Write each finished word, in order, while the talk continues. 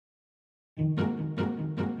Hello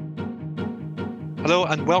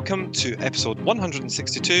and welcome to episode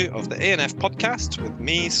 162 of the ANF podcast with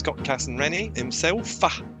me, Scott Casson-Rennie himself.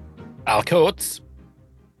 Al Coates.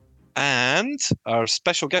 And our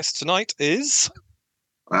special guest tonight is...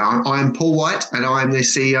 I'm Paul White and I'm the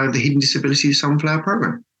CEO of the Hidden Disability Sunflower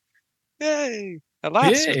Programme. Yay! At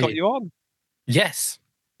last, we've got you on. Yes.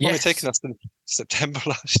 Only taken us in September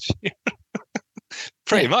last year.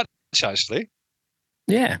 Pretty much, actually.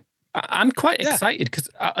 Yeah. I'm quite excited because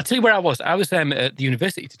I'll tell you where I was. I was at the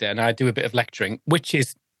university today and I do a bit of lecturing, which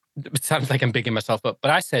is, it sounds like I'm bigging myself up, but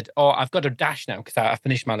I said, I've got to dash now because I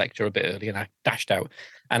finished my lecture a bit early and I dashed out.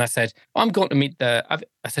 And I said, I'm going to meet I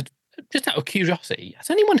said, just out of curiosity, has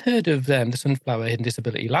anyone heard of the Sunflower Hidden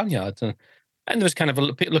Disability Lanyards? And there was kind of a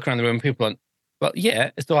look around the room and people went, well,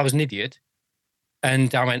 yeah, as though I was an idiot.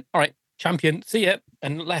 And I went, all right, champion, see ya,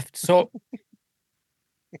 and left. So...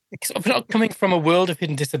 coming from a world of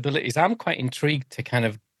hidden disabilities, I'm quite intrigued to kind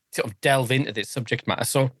of sort of delve into this subject matter.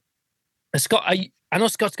 So, Scott, I know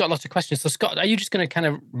Scott's got lots of questions. So, Scott, are you just going to kind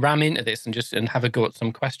of ram into this and have a go at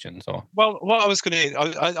some questions? Or well, what I was going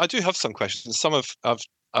to, I do have some questions. Some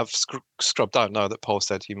I've scrubbed out now that Paul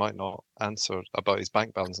said he might not answer about his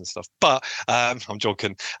bank balance and stuff. But I'm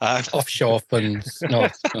joking. Offshore funds, no,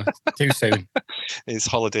 too soon. His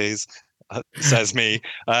holidays. Says me.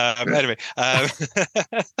 Anyway.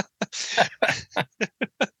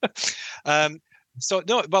 So,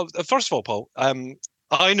 no, well, first of all, Paul,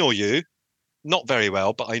 I know you, not very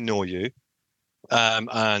well, but I know you.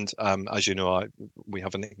 And as you know, we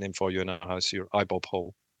have a nickname for you in our house, you're Eyeball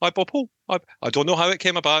Paul. Eyeball Paul. I don't know how it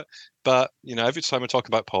came about, but, you know, every time we talk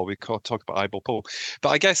about Paul, we talk about Eyeball Paul.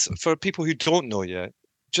 But I guess for people who don't know you,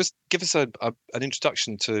 just give us an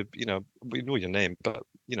introduction to, you know, we know your name, but,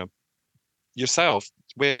 you know, yourself,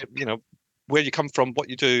 where you come from, what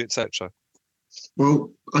you do, etc.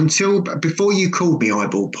 Well, before you called me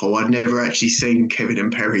Eyeball Paul, I'd never actually seen Kevin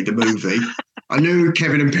and Perry the movie. I knew who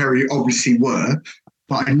Kevin and Perry obviously were,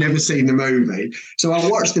 but I'd never seen the movie. So I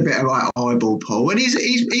watched a bit of Eyeball Paul, and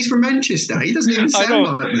he's from Manchester. He doesn't even sound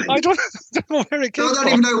like me. I don't know where it came from. I don't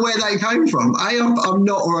even know where they came from. I'm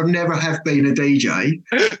not, or I've never have been a DJ.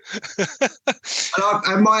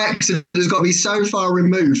 and my accent has got to be so far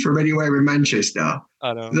removed from anywhere in Manchester.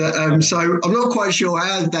 I know. That, so I'm not quite sure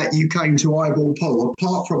how that you came to Eyeball Paul,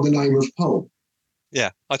 apart from the name of Paul. Yeah,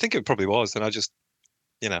 I think it probably was, and I just,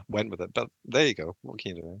 went with it. But there you go. What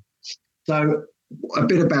can you do? So a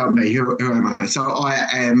bit about me. Who am I? So I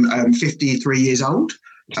am 53 years old.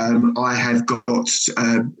 I have got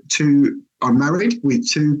I'm married with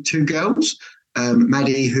two girls,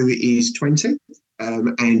 Maddie, who is 20,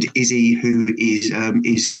 and Izzy, who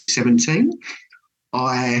is 17.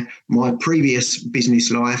 My previous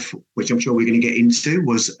business life, which I'm sure we're going to get into,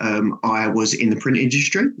 was I was in the print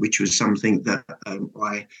industry, which was something that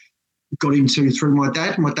I got into through my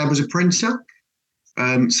dad. My dad was a printer.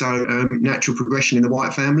 So natural progression in the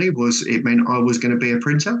White family it meant I was going to be a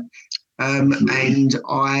printer. And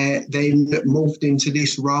I then morphed into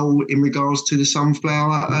this role in regards to the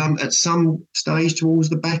Sunflower at some stage towards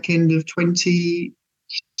the back end of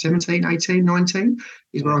 2017, 18, 19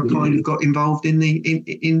 is where I kind of got involved in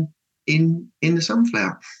the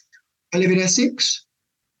Sunflower. I live in Essex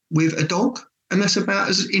with a dog, and that's about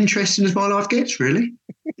as interesting as my life gets, really.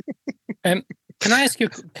 Can I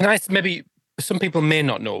maybe... Some people may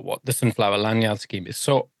not know what the Sunflower Lanyard Scheme is.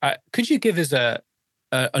 So could you give us an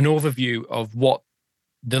overview of what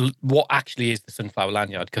actually is the Sunflower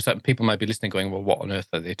Lanyard? Because people might be listening going, well, what on earth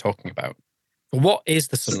are they talking about? But what is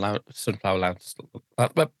the Sunflower Lanyard?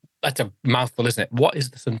 That's a mouthful, isn't it? What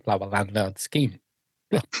is the Sunflower Lanyard Scheme?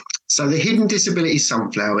 So the Hidden Disability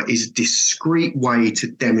Sunflower is a discrete way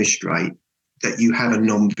to demonstrate that you have a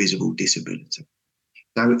non-visible disability.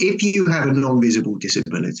 So if you have a non-visible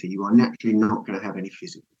disability, you are naturally not going to have any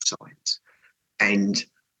physical signs. And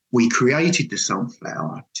we created the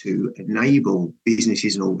Sunflower to enable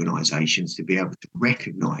businesses and organisations to be able to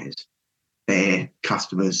recognise their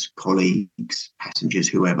customers, colleagues, passengers,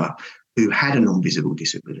 whoever, who had a non-visible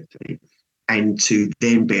disability, and to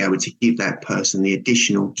then be able to give that person the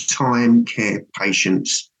additional time, care,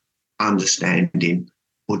 patience, understanding,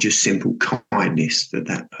 or just simple kindness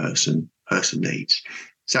that person needs.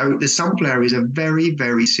 So the Sunflower is a very,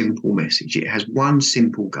 very simple message. It has one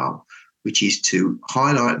simple goal, which is to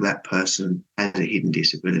highlight that person as a hidden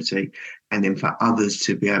disability, and then for others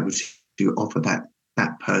to be able to offer that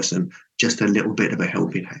person just a little bit of a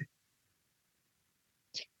helping hand.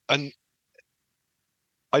 And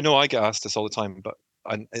I know I get asked this all the time, but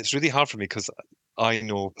it's really hard for me because I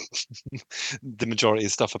know the majority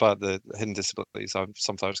of stuff about the hidden disabilities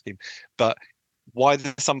Sunflower Scheme. But why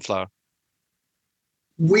the Sunflower?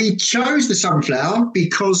 We chose the sunflower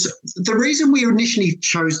because the reason we initially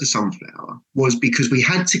chose the sunflower was because we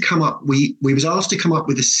had to come up. We was asked to come up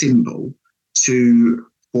with a symbol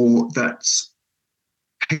or that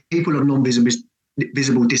people of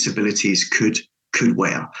non-visible disabilities could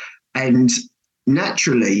wear, and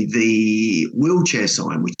naturally the wheelchair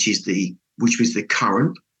sign, which was the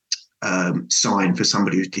current sign for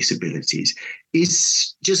somebody with disabilities,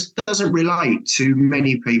 just doesn't relate to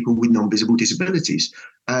many people with non-visible disabilities.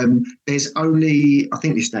 There's only, I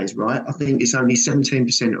think this day is right, I think it's only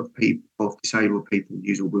 17% of disabled people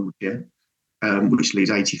use a wheelchair, which leaves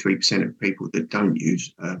 83% of people that don't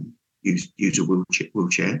use a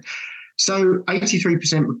wheelchair. So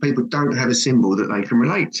 83% of people don't have a symbol that they can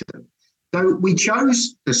relate to. So we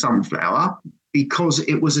chose the sunflower because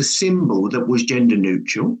it was a symbol that was gender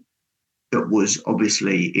neutral, that was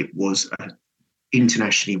obviously, it was an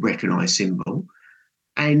internationally recognised symbol.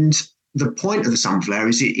 And the point of the sunflower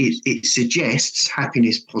is it suggests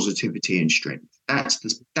happiness, positivity, and strength. That's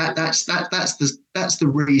the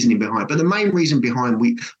reasoning behind it. But the main reason behind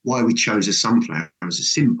why we chose a sunflower as a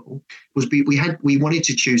symbol was we wanted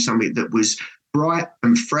to choose something that was bright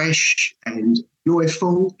and fresh and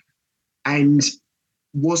joyful, and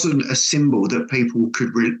wasn't a symbol that people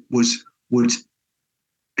would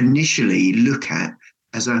initially look at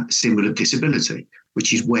as a symbol of disability,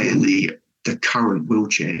 which is where the current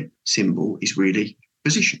wheelchair symbol is really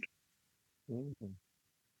positioned.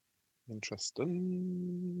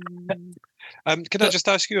 Interesting. Can I just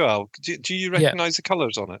ask you, Al, do you recognise the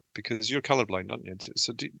colours on it? Because you're colourblind, aren't you?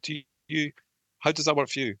 So do you? How does that work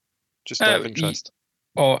for you? Just out of interest.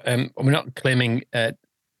 We're not claiming. No,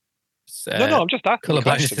 I'm just asking. Colour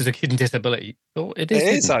blindness is a hidden disability. Oh, it is.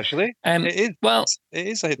 It is actually. It is. Well, it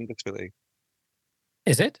is a hidden disability.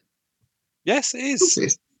 Is it? Yes, it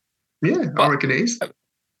is. Yeah, I reckon it is.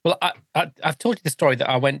 Well, I've told you the story that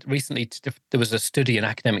I went recently to. There was an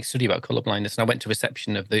academic study about colour blindness, and I went to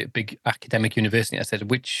reception of the big academic university. I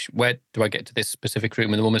said, where do I get to this specific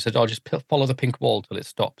room? And the woman said, "Oh, just follow the pink wall till it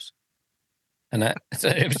stops." And so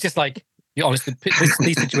it was just like, honestly,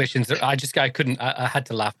 these situations, I couldn't. I had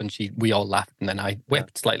to laugh, and we all laughed, and then I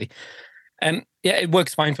wept slightly. Yeah, it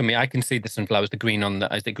works fine for me. I can see the sunflowers, the green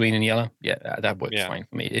is it green and yellow? Yeah, that works fine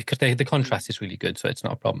for me because the contrast is really good, so it's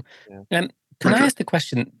not a problem. Yeah. Can I ask the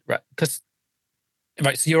question, right? Because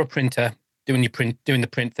so you're a printer doing the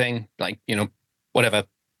print thing, like whatever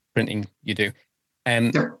printing you do,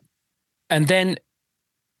 and then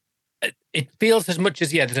it feels as much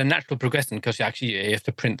as there's a natural progression because you have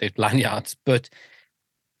to print the lanyards. But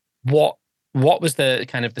what was the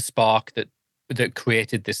kind of the spark that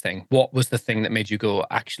created this thing? What was the thing that made you go,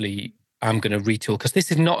 actually, I'm going to retool? Because this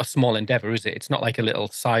is not a small endeavor, is it? It's not like a little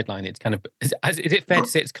sideline. It's kind of, is it fair to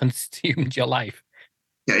say it's consumed your life?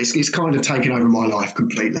 Yeah, it's kind of taken over my life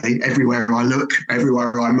completely. Everywhere I look,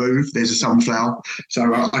 everywhere I move, there's a sunflower.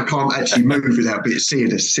 So I can't actually move without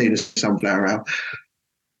seeing a sunflower out.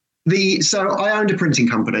 So I owned a printing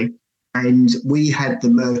company, and we had the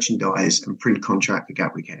merchandise and print contract for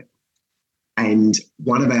Gatwick Airport. And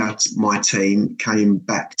one of my team came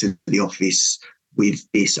back to the office with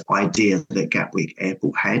this idea that Gatwick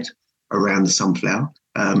Airport had around the sunflower,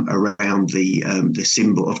 around the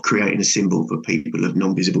symbol of creating a symbol for people of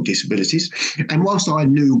non-visible disabilities. And whilst I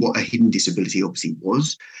knew what a hidden disability obviously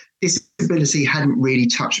was, disability hadn't really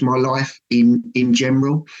touched my life in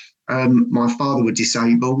general. My father was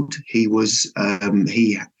disabled. He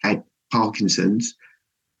had Parkinson's,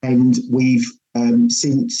 and we've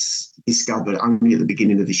since discovered only at the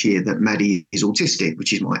beginning of this year that Maddie is autistic,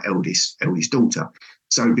 which is my eldest daughter.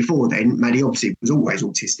 So before then, Maddie obviously was always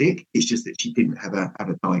autistic. It's just that she didn't have a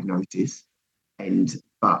diagnosis,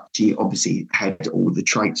 but she obviously had all the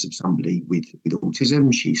traits of somebody with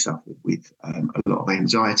autism. She suffered with a lot of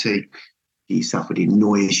anxiety. She suffered in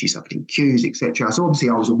noise. She suffered in cues, etc. So obviously,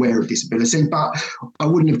 I was aware of disability, but I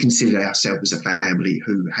wouldn't have considered ourselves as a family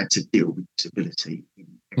who had to deal with disability in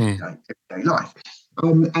everyday life.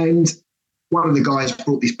 And one of the guys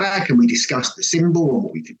brought this back, and we discussed the symbol and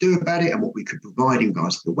what we could do about it and what we could provide in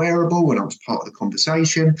regards to the wearable, and I was part of the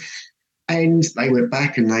conversation. And they went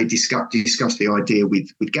back and they discussed the idea with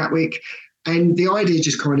Gatwick, and the idea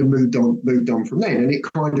just kind of moved on from then, and it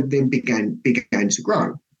kind of then began to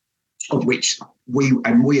grow, of which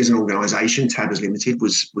we as an organisation, Tabbers Limited,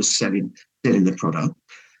 was selling the product.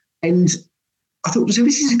 And I thought, this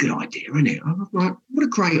is a good idea, isn't it? I'm like, what a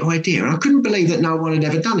great idea. And I couldn't believe that no one had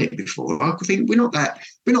ever done it before. I could think we're not that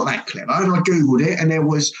clever. And I Googled it, and there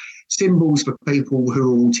was symbols for people who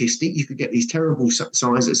are autistic. You could get these terrible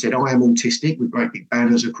signs that said, I am autistic, with great big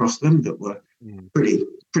banners across them that were pretty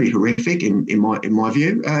horrific in my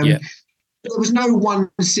view. there was no one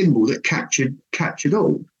symbol that captured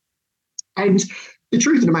all. And the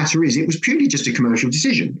truth of the matter is, it was purely just a commercial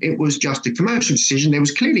decision. It was just a commercial decision. There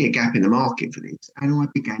was clearly a gap in the market for this, and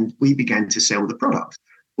we began to sell the product.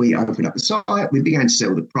 We opened up the site. We began to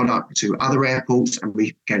sell the product to other airports, and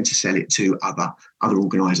we began to sell it to other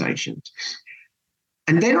organisations.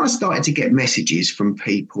 And then I started to get messages from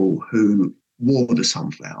people who wore the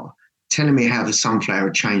sunflower, telling me how the sunflower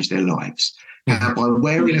had changed their lives. By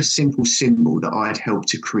wearing a simple symbol that I had helped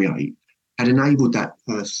to create, had enabled that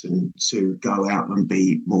person to go out and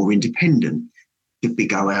be more independent, to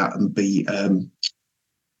go out and be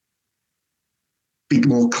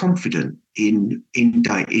more confident in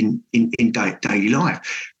daily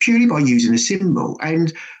life, purely by using a symbol.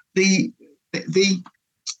 And the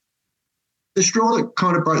straw that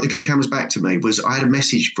kind of broke the camel's back to me was I had a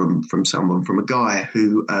message from a guy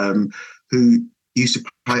who used to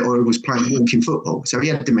play, or was playing walking football. So he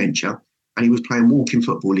had dementia, and he was playing walking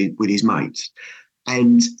football with his mates.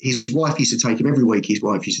 And his wife used to take him every week. His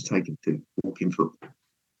wife used to take him to walking football.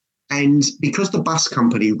 And because the bus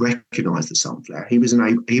company recognised the sunflower, he was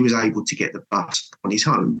able to get the bus on his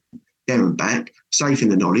home, there and back, safe in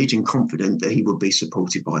the knowledge and confident that he would be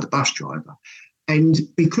supported by the bus driver. And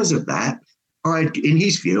because of that, in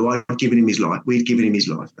his view, I'd given him his life. We'd given him his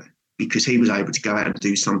life back because he was able to go out and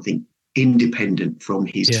do something independent from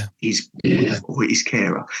his or his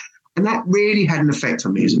carer. And that really had an effect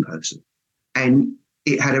on me as a person. And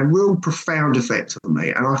it had a real profound effect on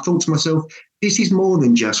me. And I thought to myself, this is more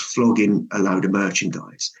than just flogging a load of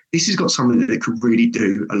merchandise. This has got something that could really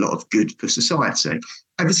do a lot of good for society.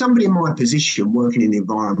 And for somebody in my position, working in the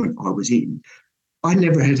environment I was in, I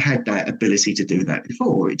never had that ability to do that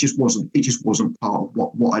before. It just wasn't part of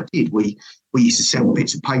what I did. We used to sell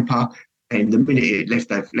bits of paper, and the minute it left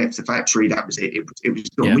the factory, that was it. It was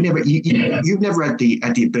gone. Yeah. We never you've never had the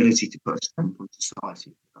ability to put a stamp on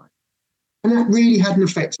society. And that really had an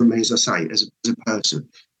effect on me, as I say, as a person.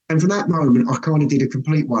 And from that moment, I kind of did a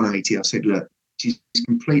complete 180. I said, look, it's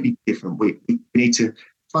completely different. We need to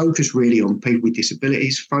focus really on people with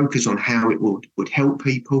disabilities, focus on how it would help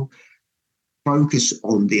people, focus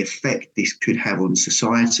on the effect this could have on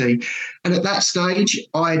society. And at that stage,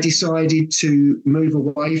 I decided to move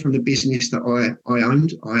away from the business that I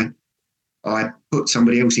owned. I put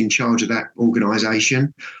somebody else in charge of that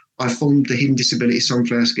organisation. I formed the Hidden Disability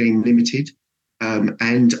Sunflower Scheme Limited,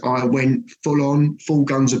 and I went full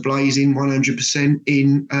guns a-blazing, 100%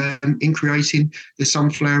 in creating the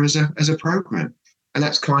sunflower as a program. And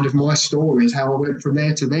that's kind of my story, is how I went from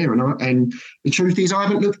there to there. And the truth is, I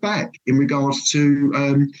haven't looked back in regards to.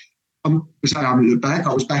 I haven't looked back.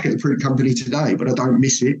 I was back at the fruit company today, but I don't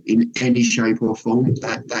miss it in any shape or form.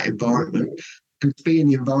 That environment, and to be in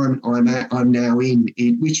the environment I'm now in,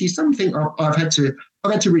 which is something I've had to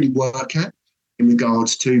really work at in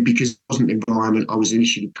regards to, because it wasn't an environment I was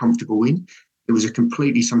initially comfortable in. It was a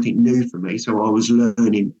completely something new for me, so I was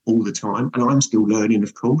learning all the time, and I'm still learning,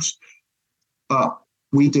 of course. But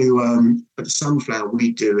we do at the Sunflower,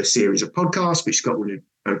 we do a series of podcasts, which Scott will know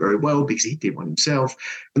very well because he did one himself,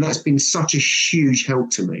 and that's been such a huge help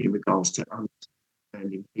to me in regards to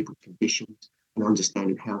understanding people's conditions and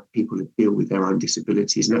understanding how people deal with their own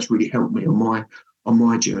disabilities, and that's really helped me on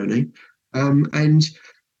my journey. And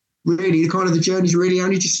really, kind of the journey's really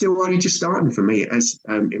only just starting for me as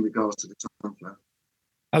in regards to the Sunflower.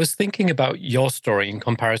 I was thinking about your story in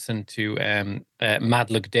comparison to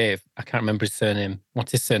Madlug Dave. I can't remember his surname.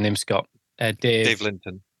 What's his surname, Scott? Dave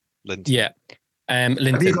Linton. Yeah.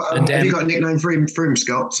 Linton. Have you got a nickname for him,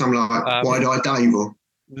 Scott? Something like Wide-Eyed Dave or?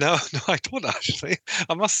 No, I don't actually.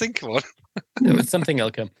 I must think of one. No, it's something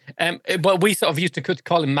will come. But we sort of used to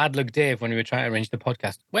call him Madlug Dave when we were trying to arrange the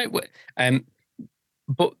podcast.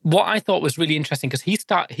 But what I thought was really interesting, because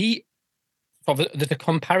there's a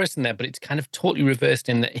comparison there, but it's kind of totally reversed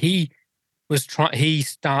in that he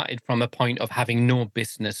started from a point of having no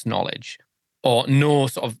business knowledge or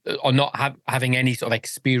not having any sort of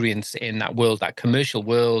experience in that world, that commercial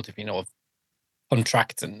world, of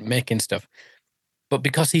contracts and making stuff. But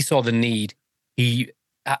because he saw the need, he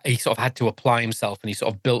sort of had to apply himself, and he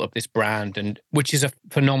sort of built up this brand, and which is a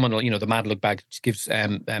phenomenal, the Madlug bag, which gives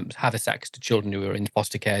haversacks to children who are in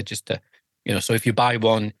foster care, just to, so if you buy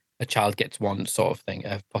one, a child gets one sort of thing,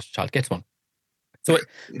 a foster child gets one. So,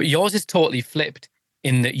 but yours is totally flipped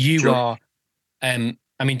in that you are,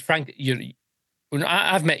 Frank,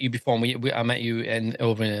 I've met you before, and I met you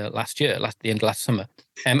over the end of last summer.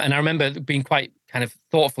 And I remember being quite kind of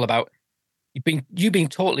thoughtful about you being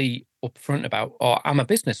totally upfront about, I'm a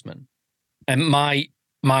businessman, and my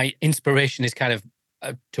inspiration is kind of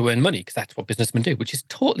to earn money, because that's what businessmen do, which is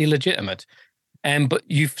totally legitimate. But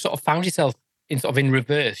you've sort of found yourself in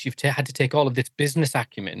reverse. You've had to take all of this business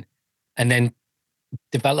acumen and then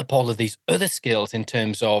develop all of these other skills in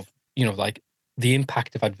terms of, like the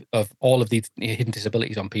impact of all of these hidden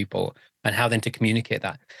disabilities on people and how then to communicate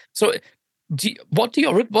that. So what do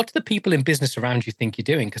the people in business around you think you're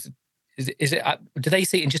doing? Because is it do they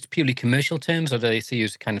see it in just purely commercial terms, or do they see you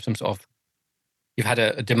as kind of some sort of, you've had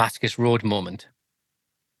a Damascus Road moment?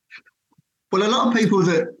 Well, a lot of people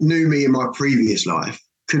that knew me in my previous life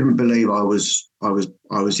couldn't believe I was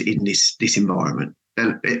in this environment.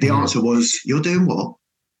 And the answer was, "You're doing what?"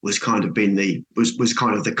 was kind of been the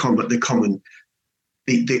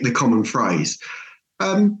common phrase.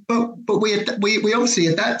 But we obviously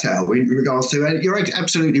adapt our in regards to, and you're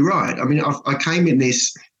absolutely right. I mean, I came in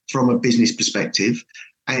this from a business perspective,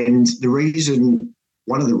 and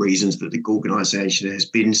one of the reasons that the organisation has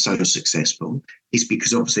been so successful is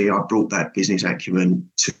because obviously I brought that business acumen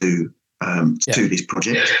to this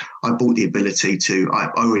project. I brought the ability I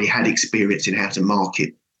already had experience in how to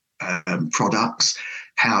market products,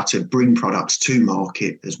 how to bring products to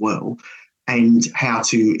market as well, and how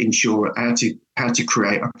to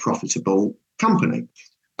create a profitable company.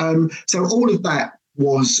 So all of that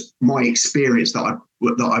was my experience that I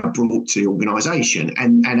brought to the organisation,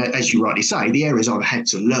 and as you rightly say, the areas I've had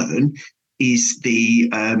to learn is the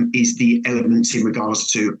elements in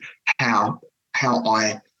regards to how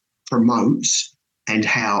I promote and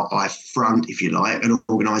how I front, if you like, an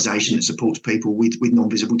organisation that supports people with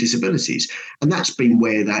non-visible disabilities, and that's been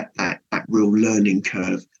where that real learning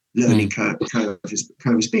curve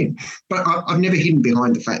has been. But I've never hidden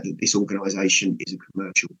behind the fact that this organisation is a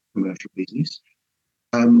commercial business.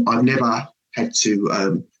 I've never had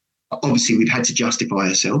to. Obviously, we've had to justify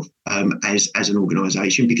ourselves as an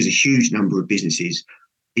organisation, because a huge number of businesses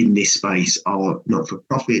in this space are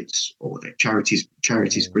not-for-profits or they're charities,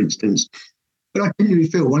 for instance. But I genuinely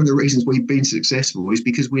feel one of the reasons we've been successful is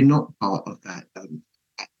because we're not part of that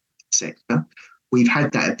sector. We've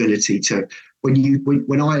had that ability to.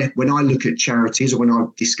 When I look at charities, or when I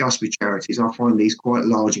discuss with charities, I find these quite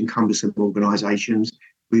large and cumbersome organisations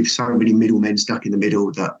with so many middlemen stuck in the middle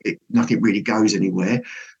that nothing really goes anywhere.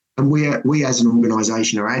 And we as an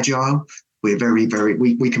organisation are agile. We're very, very.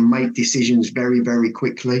 We can make decisions very, very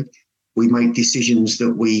quickly. We make decisions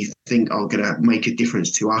that we think are going to make a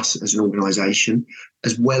difference to us as an organisation,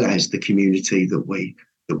 as well as the community that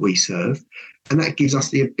we serve, and that gives us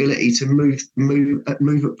the ability to move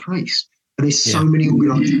at pace. And there's so many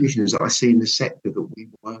organisations that I see in the sector that we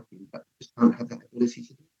work in that just don't have that ability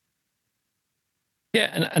to do.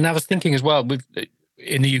 Yeah, and I was thinking as well,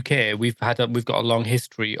 in the UK, we've got a long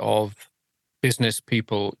history of business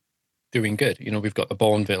people doing good. We've got the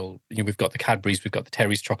Bourneville, we've got the Cadbury's, we've got the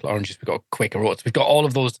Terry's chocolate oranges, we've got Quaker Oats, we've got all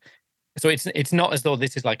of those. So it's not as though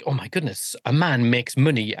this is like, oh my goodness, a man makes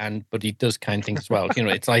money but he does kind things as well.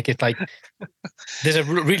 It's like there's a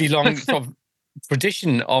really long sort of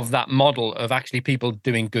tradition of that model of actually people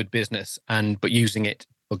doing good business but using it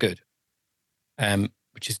for good,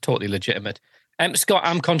 which is totally legitimate. Scott,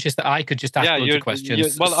 I'm conscious that I could just ask loads of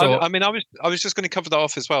questions. I was just going to cover that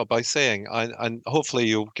off as well by saying, and hopefully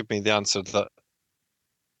you'll give me the answer that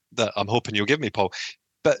I'm hoping you'll give me, Paul.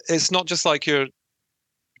 But it's not just like you're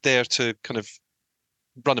there to kind of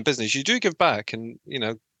run a business. You do give back, and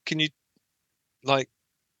can you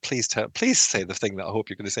please say the thing that I hope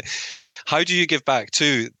you're going to say. How do you give back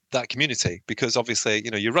to that community? Because obviously,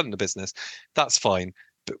 you're running a business, that's fine.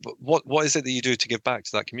 But what is it that you do to give back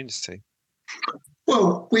to that community?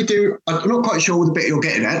 Well, we do. I'm not quite sure the bit you're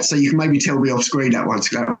getting at, so you can maybe tell me off screen that one,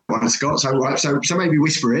 Scott. So maybe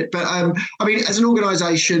whisper it. But as an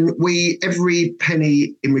organisation, every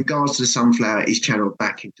penny in regards to the Sunflower is channeled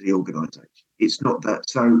back into the organisation. It's not that.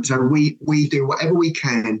 So we do whatever we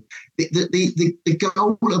can. The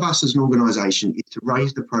goal of us as an organisation is to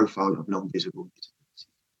raise the profile of non-visible disabilities,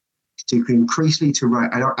 to increasingly to raise.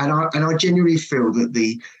 And I genuinely feel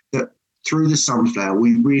that through the Sunflower,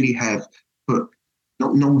 we really have put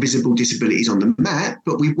not non-visible disabilities on the map,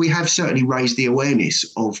 but we have certainly raised the awareness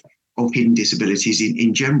of hidden disabilities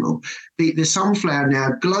in general. The Sunflower now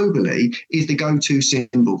globally is the go-to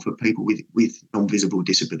symbol for people with non-visible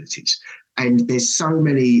disabilities. And there's so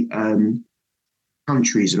many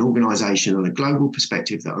countries and organisations on a global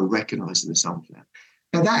perspective that are recognising the Sunflower.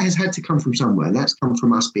 Now, that has had to come from somewhere, and that's come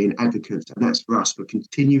from us being advocates, and that's for us for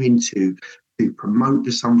continuing to promote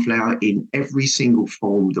the Sunflower in every single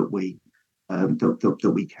form that we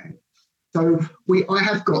can. So I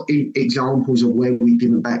have got examples of where we've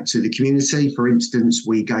given back to the community. For instance,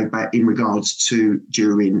 we gave back in regards to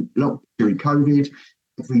during COVID.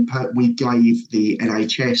 We gave the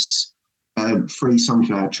NHS free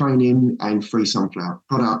sunflower training and free sunflower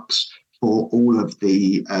products for all of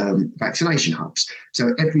the vaccination hubs.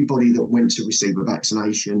 So everybody that went to receive a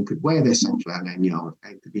vaccination could wear their sunflower lanyard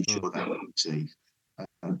and could ensure they were received.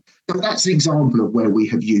 So that's an example of where we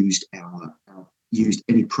have used used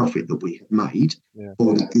any profit that we have made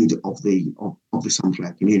for the good of the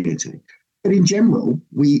sunflower community. But in general,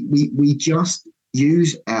 we just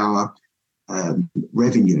use our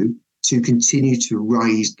revenue to continue to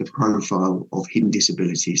raise the profile of hidden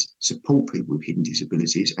disabilities, support people with hidden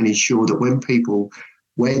disabilities, and ensure that when people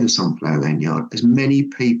wear the sunflower lanyard, as many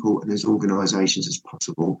people and as organisations as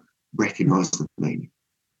possible recognise the meaning.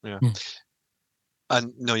 Yeah.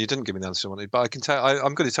 And no, you didn't give me the answer I wanted, but I can tell.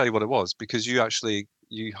 I'm going to tell you what it was, because you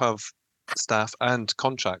have staff and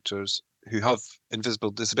contractors who have invisible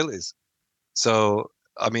disabilities. So,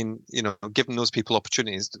 I mean, giving those people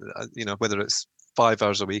opportunities, whether it's 5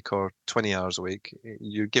 hours a week or 20 hours a week,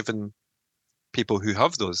 you're giving people who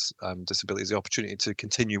have those disabilities the opportunity to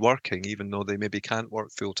continue working, even though they maybe can't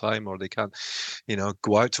work full time, or they can't,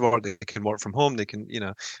 go out to work. They can work from home. They can,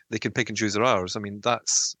 they can pick and choose their hours. I mean,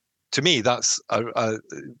 to me, that's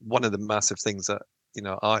one of the massive things that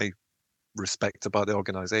I respect about the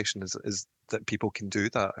organization is that people can do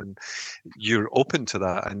that, and you're open to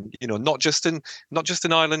that, and not just in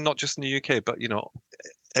Ireland, not just in the UK, but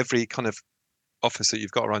every kind of office that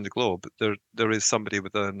you've got around the globe, there is somebody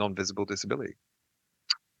with a non-visible disability.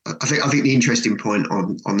 I think the interesting point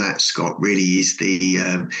on that, Scott, really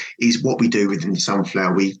is what we do within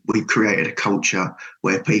Sunflower. We've created a culture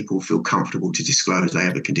where people feel comfortable to disclose they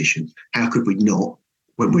have a condition. How could we not,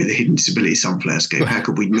 when we're the Hidden Disability Sunflower Scheme? How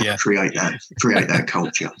could we not create that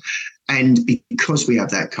culture? And because we have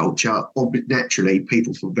that culture, naturally,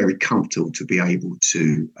 people feel very comfortable to be able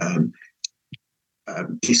to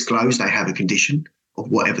disclose they have a condition of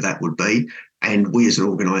whatever that would be. And we as an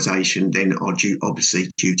organisation then are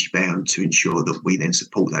obviously duty bound to ensure that we then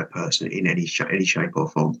support that person in any shape or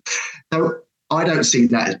form. So I don't see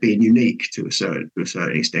that as being unique to a certain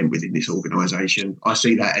extent within this organisation. I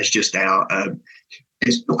see that as just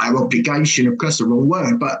it's not our obligation, of course, the wrong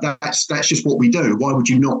word, but that's just what we do. Why would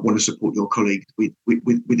you not want to support your colleague with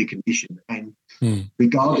a condition? And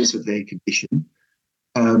regardless of their condition,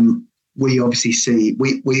 we obviously see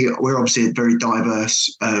we're obviously a very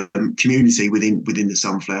diverse community within the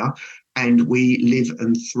Sunflower, and we live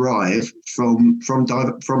and thrive from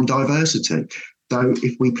diversity. So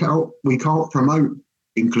if we can't promote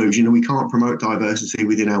inclusion and we can't promote diversity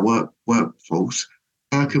within our workforce,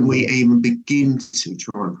 how can we even begin to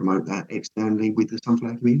try and promote that externally with the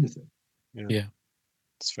Sunflower community? Yeah,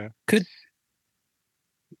 that's fair.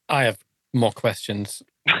 I have more questions.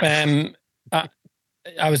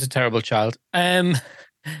 I was a terrible child.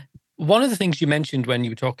 One of the things you mentioned when you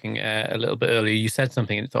were talking a little bit earlier, you said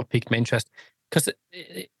something and it sort of piqued my interest, because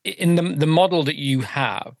in the model that you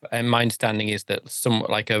have, and my understanding is that some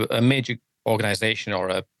like a major organization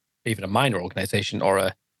or even a minor organization or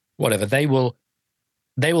a whatever, they will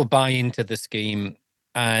buy into the scheme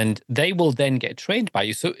and they will then get trained by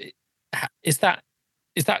you. So is that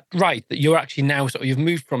right, that you're actually now you've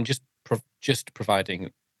moved from just providing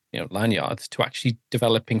lanyards to actually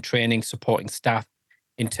developing training, supporting staff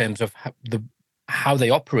in terms of how they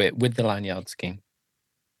operate with the lanyard scheme?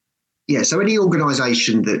 Yeah, so any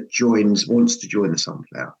organisation that wants to join the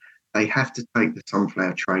Sunflower, they have to take the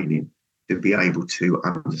Sunflower training to be able to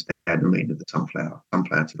understand the meaning of the sunflower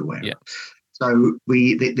to the wearer. Yeah. So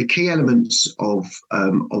the key elements of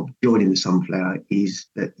joining the Sunflower is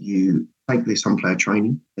that you take the Sunflower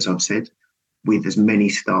training, as I've said, with as many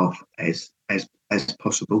staff as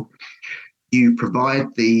possible. You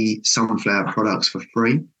provide the Sunflower products for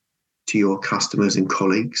free to your customers and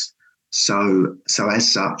colleagues. So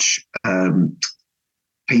as such,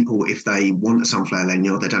 people, if they want a Sunflower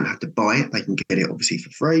lanyard, they don't have to buy it. They can get it obviously for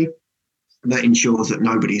free. And that ensures that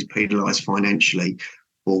nobody is penalised financially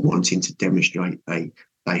for wanting to demonstrate they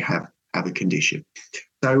have a condition.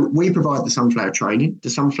 So we provide the Sunflower training. The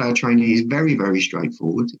Sunflower training is very, very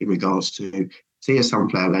straightforward in regards to see a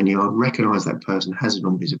Sunflower lanyard, recognise that person has a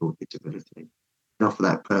non-visible disability, and offer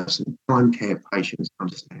that person time, care, patience,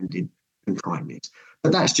 understanding and kindness.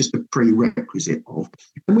 But that's just a prerequisite of,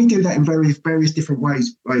 and we do that in various different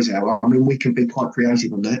ways, Al. I mean, we can be quite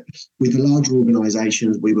creative on that. With the larger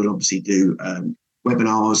organisations, we will obviously do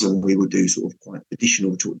webinars and we will do sort of quite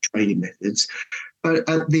traditional sort of training methods. But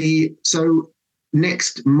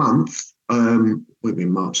next month, we're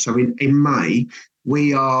in March, so in May,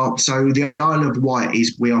 we are, so the Isle of Wight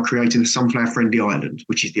we are creating a Sunflower friendly island,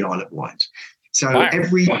 which is the Isle of Wight. So wow.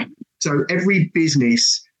 every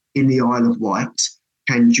business in the Isle of Wight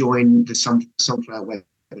can join the Sunflower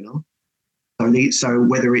webinar. So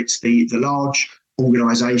whether it's the large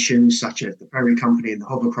organisations such as the ferry company and the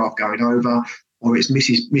hovercraft going over, or it's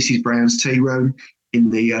Mrs Brown's tea room in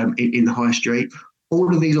the high street,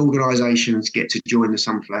 all of these organisations get to join the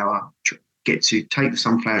sunflower, get to take the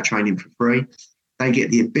sunflower training for free. They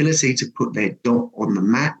get the ability to put their dot on the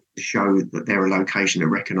map to show that they're a location that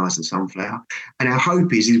recognise the sunflower. And our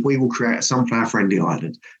hope is we will create a sunflower-friendly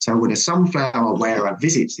island. So when a sunflower wearer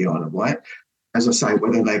visits the Isle of Wight, as I say,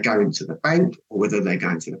 whether they're going to the bank or whether they're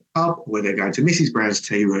going to the pub or whether they're going to Mrs Brown's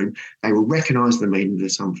tea room, they will recognise the meaning of the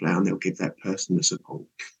sunflower and they'll give that person the support.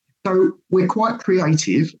 So we're quite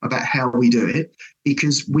creative about how we do it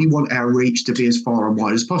because we want our reach to be as far and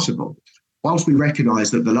wide as possible. Whilst we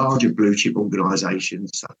recognise that the larger blue chip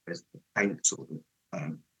organisations, such as the banks or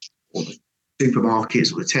the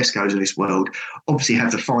supermarkets or the Tesco's of this world, obviously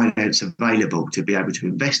have the finance available to be able to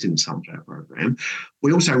invest in the sunflower program,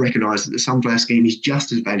 we also recognise that the sunflower scheme is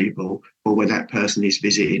just as valuable for when that person is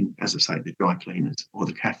visiting, as I say, the dry cleaners or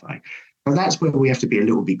the cafe. So that's where we have to be a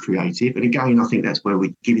little bit creative. And again, I think that's where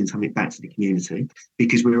we're giving something back to the community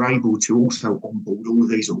because we're able to also onboard all of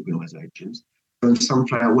these organisations. And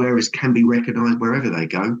sunflower wearers can be recognised wherever they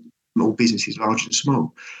go, all businesses large and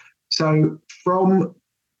small. So from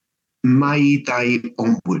May Day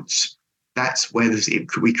onwards, that's where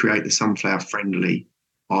we create the sunflower-friendly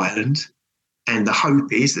island. And the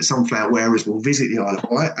hope is that sunflower wearers will visit the Isle of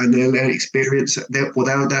Wight and they'll have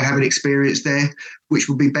an experience there which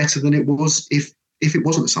will be better than it was if it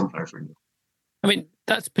wasn't sunflower friendly. I mean,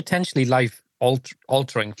 that's potentially life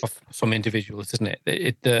altering for some individuals, isn't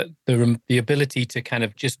it? The ability to kind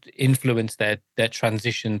of just influence their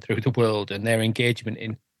transition through the world and their engagement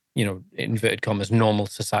in, inverted commas, normal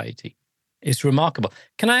society is remarkable.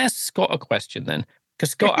 Can I ask Scott a question then?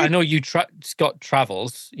 Because Scott, I know Scott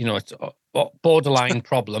travels. It's a borderline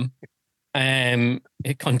problem,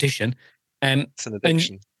 condition. It's an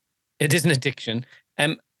addiction. It is an addiction.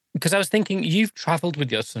 Because I was thinking, you've travelled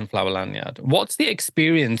with your sunflower lanyard. What's the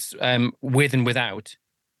experience with and without?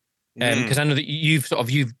 Because I know that you've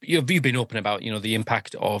been open about the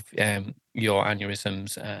impact of your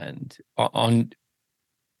aneurysms and on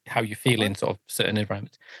how you feel in sort of certain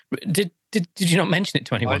environments. Did you not mention it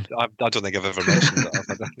to anyone? I don't think I've ever mentioned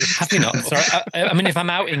that. Have you not? Sorry. I mean, if I'm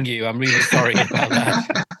outing you, I'm really sorry about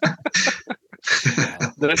that.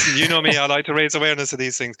 Listen, you know me, I like to raise awareness of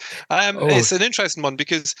these things. It's an interesting one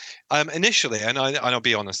because initially, and I'll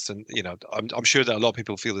be honest, and I'm sure that a lot of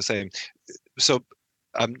people feel the same. So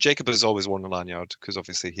Jacob has always worn a lanyard because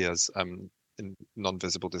obviously he has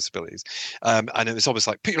non-visible disabilities, and it was always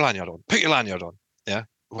like, put your lanyard on, yeah,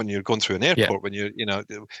 when you're going through an airport, when you're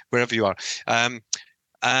wherever you are,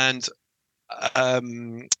 and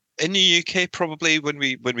in the UK probably when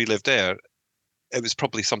we lived there, it was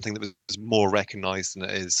probably something that was more recognised than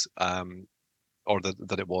it is, or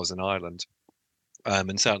that it was in Ireland.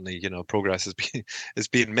 And certainly, progress is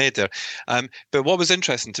being made there. But what was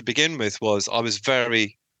interesting to begin with was I was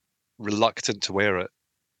very reluctant to wear it,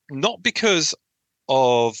 not because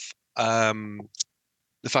of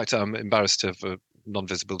the fact that I'm embarrassed to have a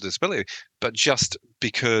non-visible disability, but just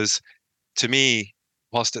because, to me,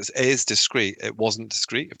 whilst it is discreet, it wasn't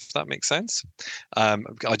discreet, if that makes sense. I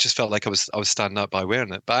just felt like I was standing out by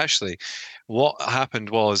wearing it. But actually, what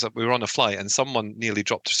happened was that we were on a flight and someone nearly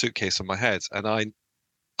dropped a suitcase on my head, and I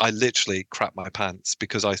literally crapped my pants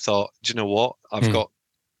because I thought, do you know what? I've got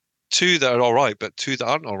two that are all right, but two that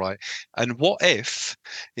aren't all right. And what if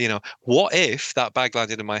that bag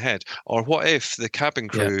landed in my head? Or what if the cabin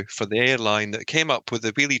crew for the airline that came up with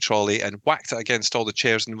the wheelie trolley and whacked it against all the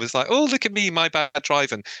chairs and was like, oh, look at me, my bad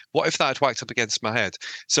driving. What if that had whacked up against my head?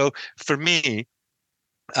 So for me,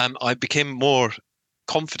 I became more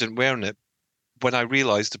confident wearing it when I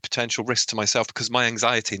realized the potential risk to myself, because my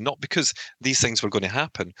anxiety, not because these things were going to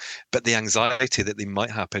happen, but the anxiety that they might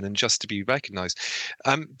happen, and just to be recognized.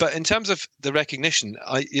 But in terms of the recognition,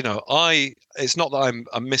 it's not that I'm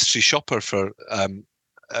a mystery shopper for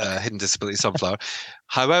hidden disability sunflower.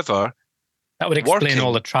 However, that would explain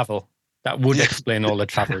all the travel. That would explain all the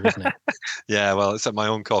travel, wouldn't it? Yeah, well, it's at my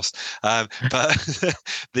own cost. But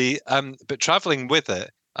but traveling with it,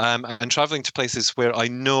 and traveling to places where I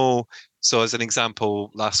know. So as an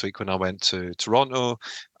example, last week when I went to Toronto,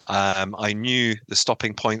 I knew the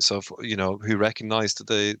stopping points of, who recognized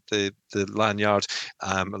the lanyard.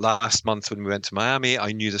 Last month when we went to Miami,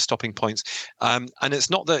 I knew the stopping points. And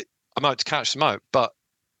it's not that I'm out to catch them out, but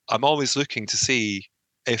I'm always looking to see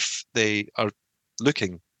if they are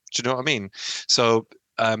looking. Do you know what I mean? So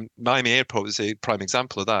Miami Airport is a prime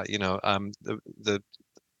example of that.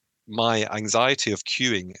 My anxiety of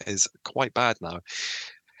queuing is quite bad now.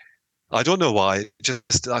 I don't know why.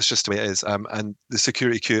 Just that's just the way it is. And the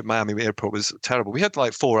security queue at Miami Airport was terrible. We had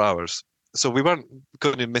like 4 hours, so we weren't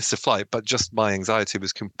going to miss the flight, but just my anxiety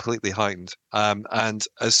was completely heightened. And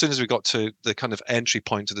as soon as we got to the kind of entry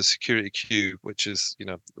point to the security queue, which is,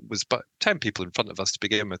 was about 10 people in front of us to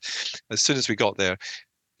begin with, as soon as we got there,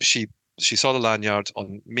 she saw the lanyard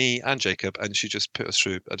on me and Jacob, and she just put us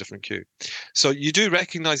through a different queue. So you do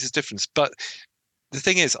recognize this difference, but the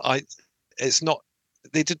thing is, it's not.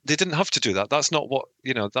 They didn't have to do that. That's not what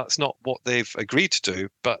that's not what they've agreed to do,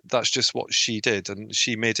 but that's just what she did, and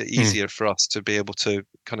she made it easier for us to be able to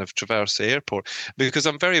kind of traverse the airport, because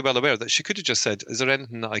I'm very well aware that she could have just said, is there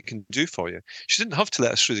anything that I can do for you? She didn't have to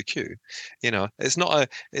let us through the queue. It's not a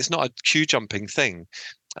queue jumping thing.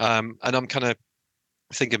 And I'm kind of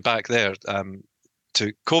thinking back there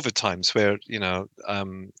to COVID times where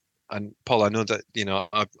and Paul, I know that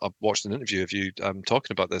I've watched an interview of you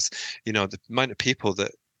talking about this. The amount of people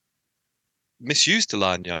that misused the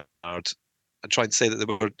lanyard and tried to say that they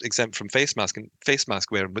were exempt from face mask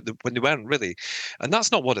wearing, but when they weren't really. And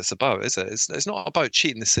that's not what it's about, is it? It's not about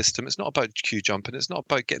cheating the system. It's not about queue jumping. It's not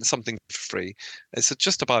about getting something for free. It's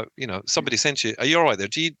just about somebody saying to you, "Are you all right there?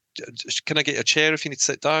 Can I get a chair if you need to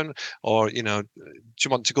sit down? Or do you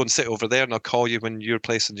want to go and sit over there and I'll call you when you're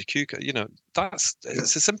placed in the queue?"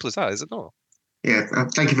 It's as simple as that, is it not? Yeah,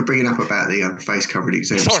 thank you for bringing up about the face covering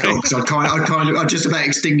exempt, Scott, because I just about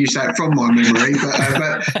extinguished that from my memory.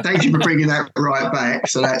 But thank you for bringing that right back.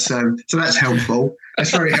 So that's helpful. That's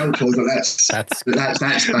very helpful. That's back. That's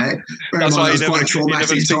why it's quite a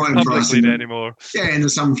traumatic time for us anymore. Yeah, in the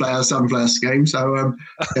sunflower scheme. So I'm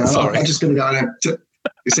just going to go and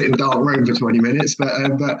sit in a dark room for 20 minutes. But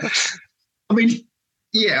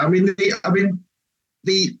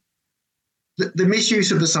the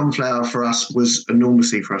misuse of the sunflower for us was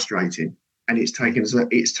enormously frustrating, and it's taken us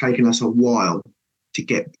a while for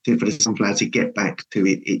the sunflower to get back to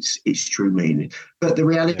its true meaning. But the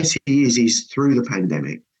reality is through the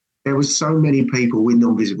pandemic, there was so many people with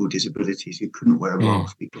non-visible disabilities who couldn't wear a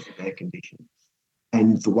mask because of their condition.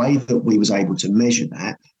 And the way that we was able to measure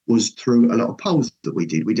that was through a lot of polls that we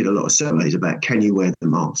did. We did a lot of surveys about, can you wear the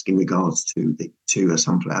mask in regards to a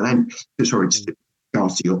sunflower land, in regards to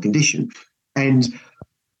your condition. And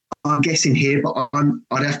I'm guessing here, but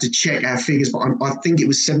I'd have to check our figures, but I think it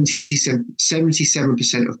was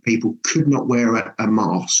 77% of people could not wear a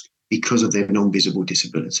mask because of their non-visible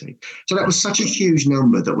disability. So that was such a huge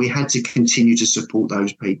number that we had to continue to support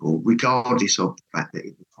those people, regardless of the fact that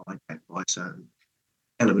it was hijacked by a certain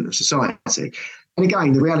element of society. And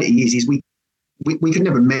again, the reality is we could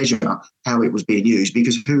never measure how it was being used,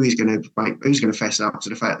 because who's going to fess up to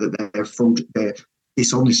the fact that they're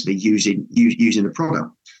dishonestly using the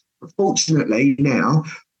product. Fortunately, now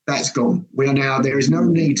that's gone. There is no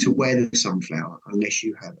need to wear the sunflower unless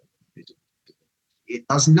you have it. It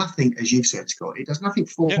does nothing, as you've said, Scott. It does nothing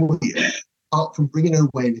for you apart from bringing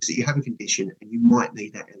awareness that you have a condition and you might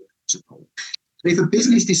need that element of support. And if a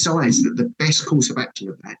business decides that the best course of action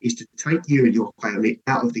of that is to take you and your family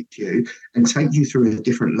out of the queue and take you through a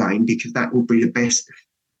different lane, because that will be the best,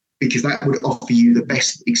 because that would offer you the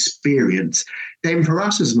best experience, then for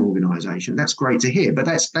us as an organisation, that's great to hear. But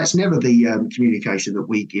that's never the communication that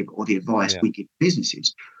we give or the advice we give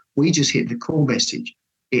businesses. We just hit the core message.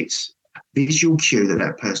 It's a visual cue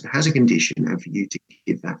that person has a condition, and for you to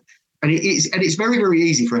give that. And it's very, very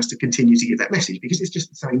easy for us to continue to give that message, because it's just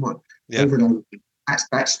the same one over and over.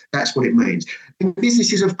 That's what it means. And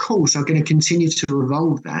businesses, of course, are going to continue to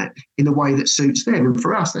evolve that in the way that suits them. And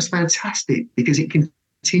for us, that's fantastic, because it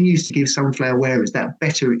continues to give sunflower wearers that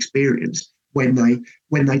better experience when they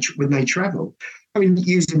travel. I mean,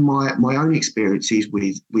 using my own experiences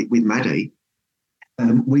with Maddie,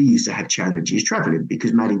 we used to have challenges travelling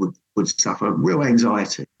because Maddie would suffer real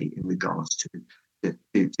anxiety in regards to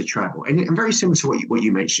travel, and very similar to what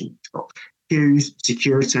you mentioned, Scott. Queues,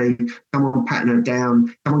 security, someone patting her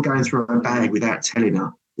down, someone going through her bag without telling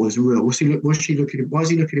her was real. Why is he looking in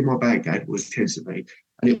my bag, Dad? Was tends to be,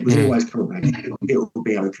 and it was always come back. It will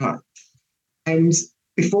be okay. And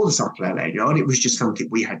before the sunflower lanyard, it was just something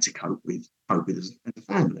we had to cope with as a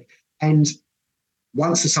family. And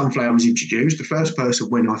once the sunflower was introduced, the first person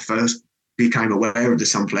when I first became aware of the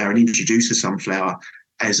sunflower and introduced the sunflower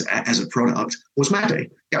as a product was Maddie.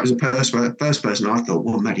 That was the first person I thought,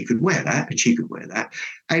 well, Maddie could wear that and she could wear that.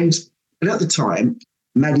 And at the time,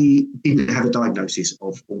 Maddie didn't have a diagnosis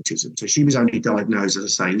of autism. So she was only diagnosed, as I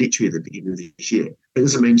say, literally at the beginning of this year. It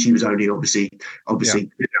doesn't mean she was only obviously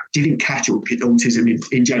didn't catch autism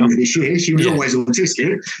in January this year. She was always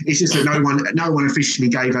autistic. It's just that no one officially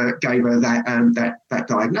gave her that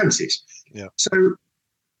diagnosis. Yeah. So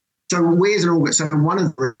So we as an so one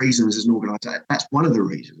of the reasons as an organisation, that's one of the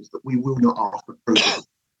reasons that we will not ask for proof,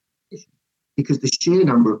 because the sheer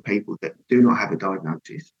number of people that do not have a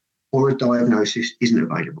diagnosis or a diagnosis isn't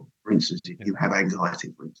available. For instance, if you have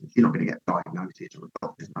anxiety, for instance, you're not going to get a diagnosis or a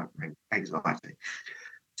doctor's note for anxiety.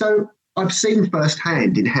 So I've seen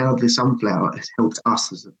firsthand in how the sunflower has helped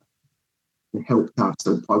us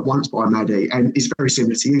by Maddie, and it's very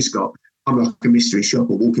similar to you, Scott. I'm like a mystery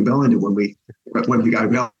shopper walking behind her when we go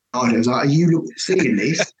behind. I was like, are you seeing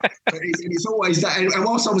this? It's always that. And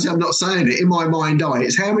whilst obviously I'm not saying it, in my mind eye,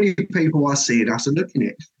 it's how many people I see us and looking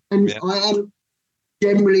at. And I am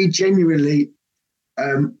genuinely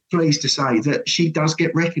pleased to say that she does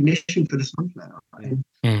get recognition for the sunflower.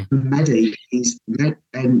 And Maddie's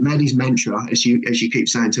mantra, as you keep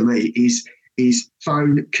saying to me, is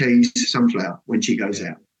phone, keys, sunflower when she goes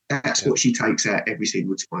out. That's what she takes out every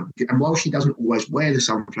single time. And while she doesn't always wear the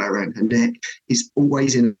sunflower around her neck, it's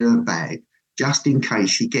always in her bag, just in case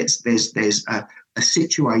she gets there's a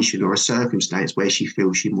situation or a circumstance where she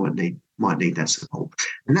feels she might need that support.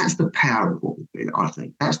 And that's the power of what we do, I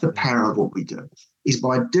think. That's the power of what we do. Is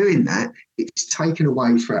by doing that, it's taken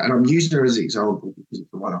away from, and I'm using her as an example because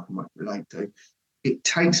it's the one I can relate to, it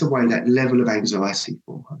takes away that level of anxiety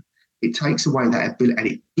for her. It takes away that ability, and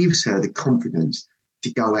it gives her the confidence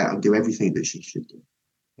to go out and do everything that she should do.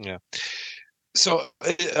 Yeah. So,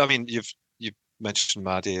 I mean, you've mentioned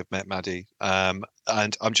Maddie. I've met Maddie, and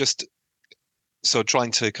I'm just trying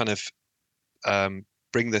to kind of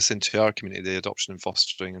bring this into our community, the adoption and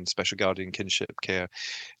fostering and special guardian kinship care.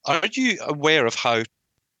 Are you aware of how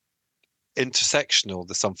intersectional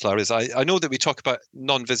the sunflower is? I know that we talk about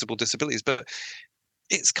non-visible disabilities, but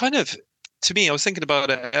it's kind of, to me, I was thinking about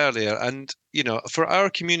it earlier, and for our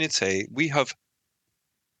community, we have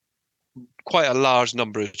quite a large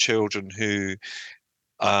number of children who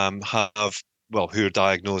who are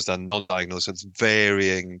diagnosed and non-diagnosed with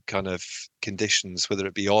varying kind of conditions, whether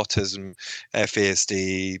it be autism,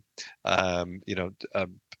 FASD,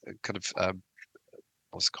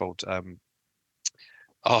 what's it called?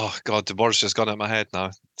 Oh God, the word's just gone out of my head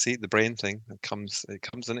now. See, the brain thing, it comes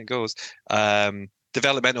and it goes.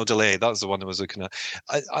 Developmental delay, that was the one I was looking at.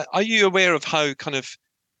 Are you aware of how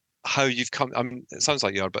you've come, it sounds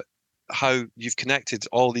like you are, but how you've connected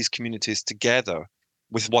all these communities together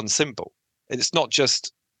with one symbol? It's not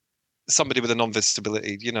just somebody with a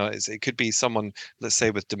non-visibility, it could be someone, let's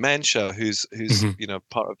say, with dementia who's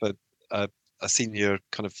part of a senior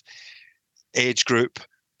kind of age group,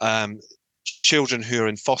 children who are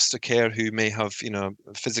in foster care who may have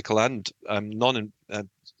physical and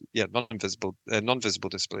non-visible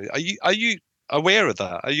disability. Are you aware of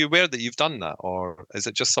that? Are you aware that you've done that, or is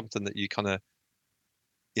it just something that you kind of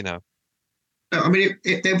I mean,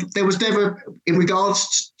 there was never, in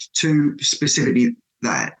regards to specifically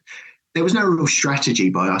that, there was no real strategy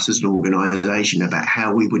by us as an organisation about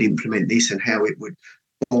how we would implement this and how it would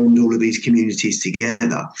bond all of these communities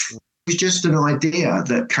together. It was just an idea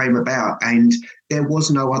that came about, and there was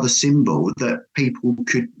no other symbol that people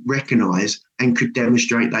could recognise and could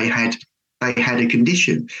demonstrate they had a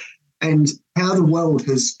condition. And how the world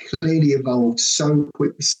has clearly evolved so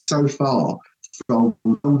far from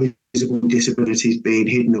non-visible disabilities being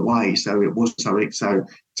hidden away. So it was something. So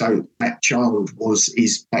that child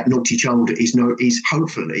is that naughty child is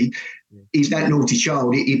hopefully that naughty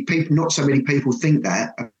child. People, not so many people think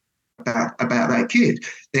that about that kid.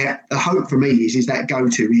 The hope for me is that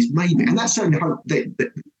go-to is maybe, and that's certainly hope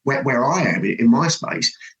that where I am in my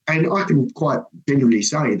space, and I can quite genuinely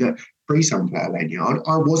say that pre-Sunflower Lanyard,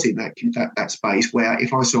 I was in that space where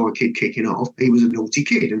if I saw a kid kicking off, he was a naughty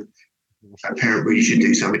kid, and a parent really should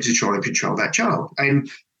do something to try and control that child. And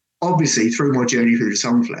obviously, through my journey through the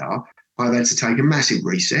sunflower, I've had to take a massive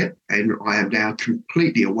reset, and I am now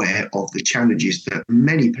completely aware of the challenges that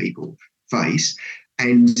many people face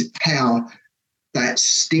and how that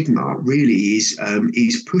stigma really is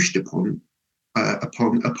pushed upon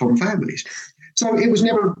families. So it was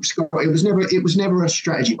never, Scott, it was never a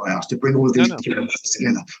strategy by us to bring all of these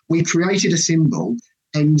together. We created a symbol,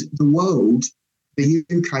 and the world, the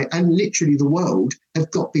UK and literally the world,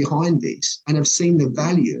 have got behind this and have seen the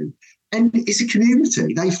value. And it's a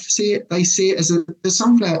community. They see it as the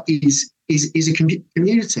sunflower is a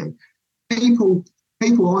community.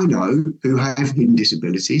 People I know who have hidden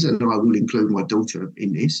disabilities, and I will include my daughter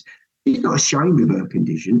in this, she's not ashamed of her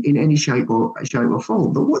condition in any shape or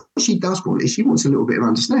form. But what she does want is she wants a little bit of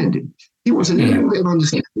understanding. She wants a little bit of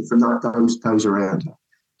understanding from those around her.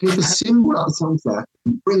 And if a symbol like the sunflower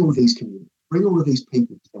can bring all these communities, bring all of these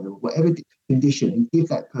people together, whatever condition, and give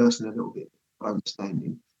that person a little bit of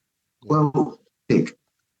understanding, well, big.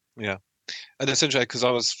 Yeah. And it's interesting because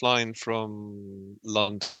I was flying from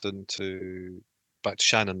London back to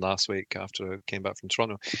Shannon last week after I came back from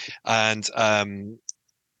Toronto, and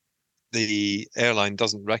the airline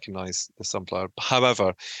doesn't recognise the sunflower.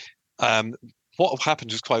 However, what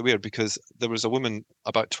happened was quite weird because there was a woman,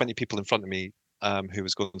 about 20 people in front of me, who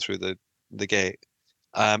was going through the gate.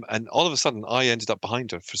 And all of a sudden, I ended up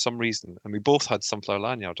behind her for some reason, and we both had sunflower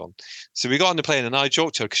lanyard on. So we got on the plane, and I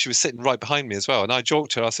joked to her because she was sitting right behind me as well. And I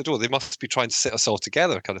joked to her, I said, "Oh, they must be trying to sit us all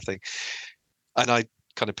together," kind of thing. And I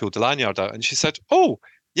kind of pulled the lanyard out, and she said, "Oh,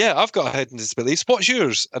 yeah, I've got a head and disabilities. What's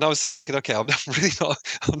yours?" And I was thinking, okay, I'm not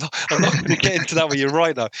going to get into that with you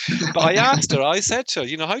right now. But I asked her, I said to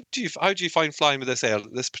her, how do you find flying with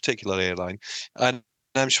this particular airline?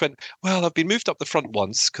 And she went, "Well, I've been moved up the front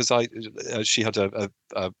once because she had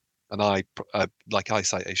like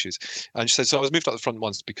eyesight issues," and she said, "So I was moved up the front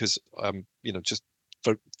once because just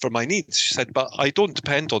for my needs." She said, "But I don't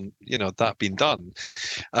depend on that being done."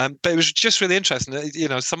 But it was just really interesting.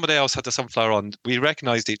 Somebody else had a sunflower on. We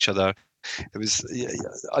recognised each other. It was,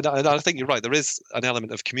 and I think you're right. There is an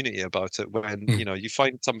element of community about it when you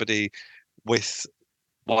find somebody with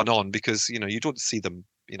one on, because you don't see them.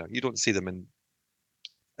 You don't see them in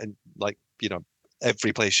like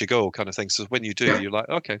every place you go, kind of thing. So when you do, you're like,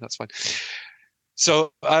 okay, that's fine.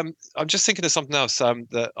 So I'm just thinking of something else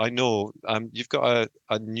that I know. You've got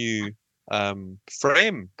a new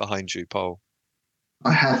frame behind you, Paul.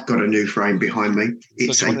 I have got a new frame behind me.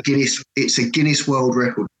 It's a Guinness World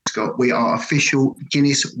Record, Scott. We are official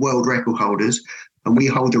Guinness World Record holders, and we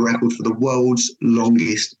hold the record for the world's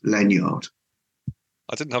longest lanyard.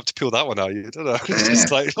 I didn't have to pull that one out, did I? It's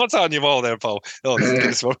just like, what's on your wall there, Paul? Oh,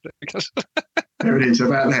 Guinness World Record. There it is,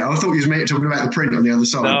 about that. I thought you were talking about the print on the other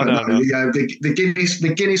side. No.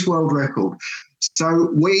 The Guinness World Record. So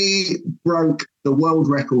we broke the world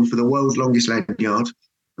record for the world's longest lanyard.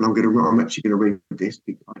 And I'm actually going to read this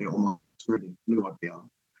because I don't know really blue idea.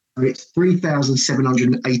 So it's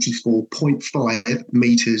 3,784.5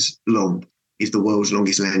 meters long is the world's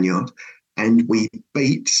longest lanyard. And we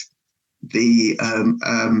beat a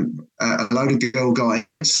load of girl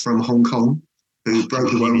guides from Hong Kong who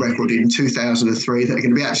broke the world record in 2003. They're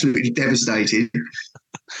going to be absolutely devastated.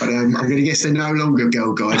 But I'm going to guess they're no longer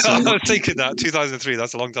girl guides. So I was thinking that 2003.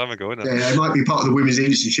 That's a long time ago, isn't it? Yeah, it might be part of the Women's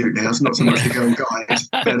Institute now. It's not so much the girl guides.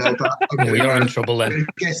 But you're in trouble then. I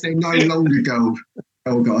guess they're no longer girl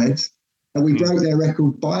guides. And we broke their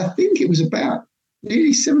record by, I think it was about nearly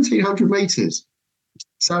 1,700 meters.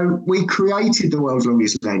 So we created the world's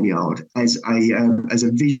longest lanyard as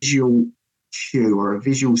a visual cue or a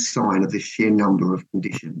visual sign of the sheer number of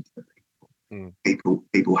conditions that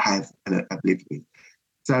people have and have lived with.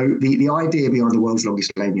 So the idea behind the world's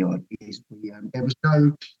longest lanyard is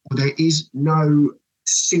there is no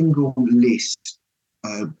single list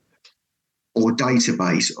or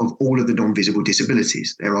database of all of the non-visible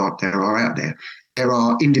disabilities there are out there. There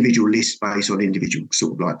are individual lists based on individual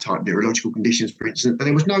sort of like type neurological conditions, for instance, but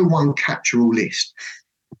there was no one catch-all list.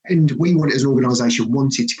 And we as an organisation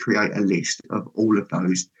wanted to create a list of all of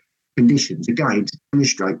those conditions, again, to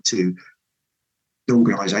demonstrate to the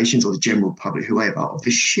organisations or the general public, whoever, of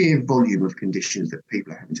the sheer volume of conditions that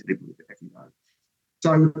people are having to live with every day.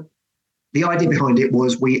 So the idea behind it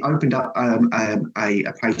was we opened up a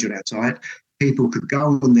page on our site. People could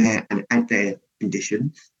go on there and add their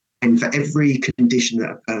condition. And for every condition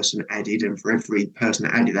that a person added, and for every person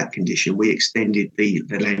that added that condition, we extended the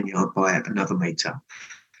lanyard by another metre.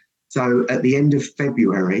 So at the end of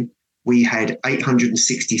February, we had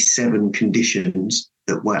 867 conditions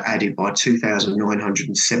that were added by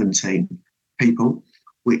 2,917 people,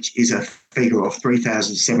 which is a figure of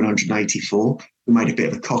 3,784. We made a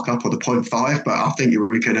bit of a cock up on the 0.5, but I think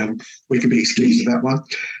we can be excused of that one.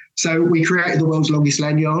 So we created the world's longest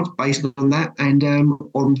lanyard based on that, and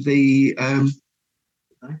on the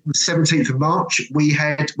 17th of March, we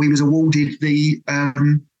was awarded the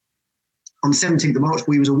on the 17th of March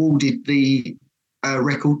we was awarded the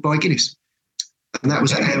record by Guinness, and that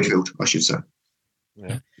was at Anfield, I should say.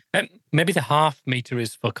 Yeah. Maybe the half meter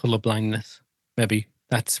is for colour blindness. Maybe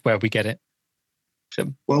that's where we get it.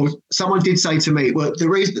 Well, someone did say to me that the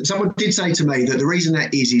reason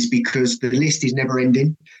that is because the list is never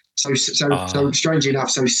ending. So strangely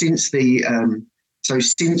enough, since we ended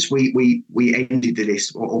the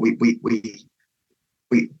list, or we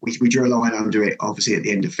drew a line under it, obviously at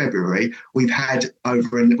the end of February, we've had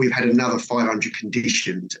another 500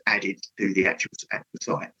 conditions added to the actual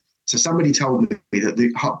site. So somebody told me that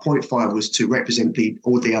the 0.5 was to represent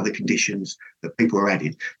all the other conditions that people are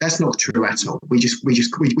added. That's not true at all. We just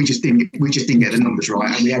didn't get the numbers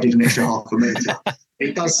right, and we added an extra half a metre.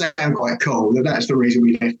 It does sound quite cool, but that's the reason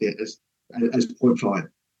we left it as 0.5.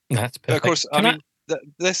 That's perfect. But of course,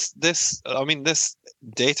 this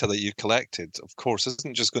data that you collected, of course,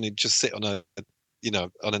 isn't just going to just sit on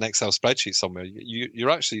on an Excel spreadsheet somewhere.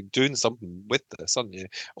 You're actually doing something with this, aren't you,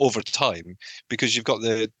 over time? Because you've got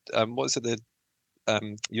the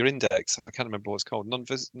your index. I can't remember what it's called.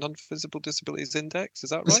 Non-visible disabilities index.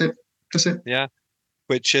 Is that right? That's it. Yeah,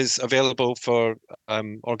 which is available for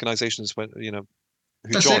organisations who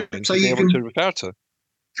join So to be you able can to refer to.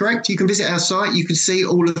 Correct. You can visit our site. You can see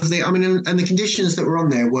all of the. And the conditions that were on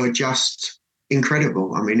there were just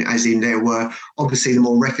incredible. I mean, as in there were obviously the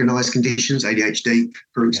more recognised conditions, ADHD,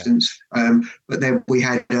 for instance. Yeah. But then we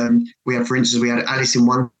had, for instance, we had Alice in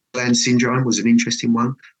Wonderland syndrome was an interesting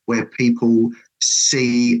one, where people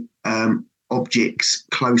see objects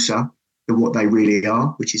closer than what they really are,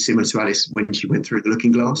 which is similar to Alice when she went through the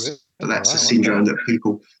looking glass. Really? So that's a syndrome that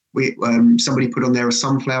people. Somebody put on there a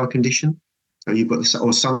sunflower condition. So you've got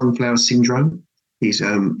or sunflower syndrome is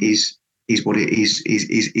what it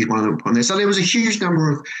is one of them on there. So there was a huge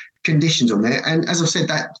number of conditions on there, and as I've said,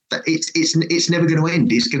 that it's never going to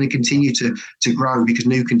end. It's going to continue to grow because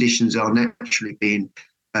new conditions are naturally being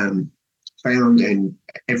found and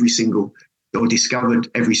discovered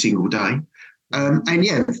every single day.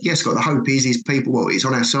 Scott, the hope is people. Well, it's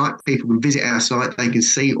on our site. People can visit our site. They can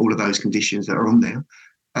see all of those conditions that are on there.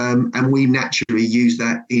 And we naturally use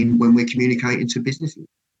that when we're communicating to businesses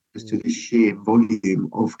as to the sheer volume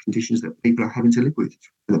of conditions that people are having to live with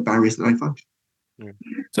and the barriers that they face.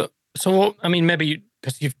 Yeah. So I mean, maybe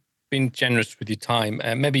because you've been generous with your time,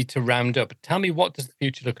 maybe to round up, tell me, what does the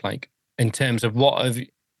future look like in terms of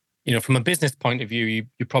from a business point of view,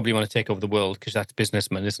 you probably want to take over the world because that's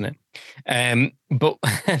businessman, isn't it? But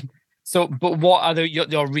what are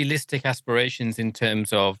your realistic aspirations in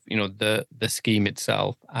terms of the scheme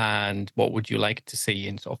itself, and what would you like to see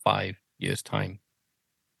in sort of 5 years' time?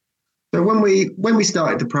 So when we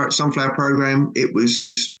started the Sunflower Programme, it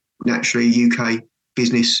was naturally UK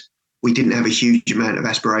business. We didn't have a huge amount of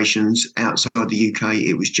aspirations outside the UK.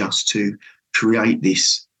 It was just to create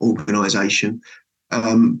this organisation,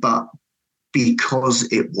 but because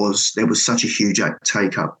there was such a huge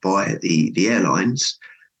take up by the airlines.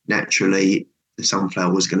 Naturally, the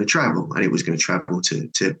Sunflower was going to travel, and it was going to travel to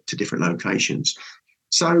different locations.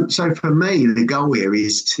 So for me, the goal here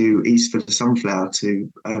is for the Sunflower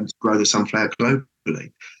to grow the Sunflower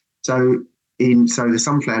globally. So the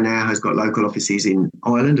Sunflower now has got local offices in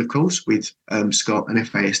Ireland, of course, with Scott and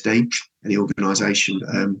FASD and the organisation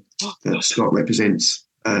that Scott represents,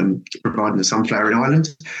 providing the Sunflower in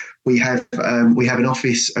Ireland. We have an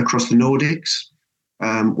office across the Nordics.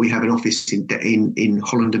 We have an office in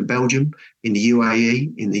Holland and Belgium, in the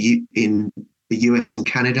UAE, in the US and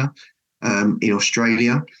Canada, in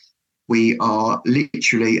Australia. We are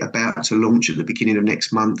literally about to launch at the beginning of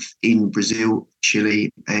next month in Brazil,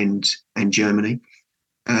 Chile, and Germany.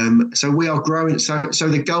 So we are growing. So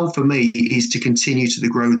the goal for me is to continue to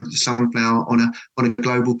grow the Sunflower on a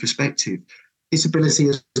global perspective. Disability,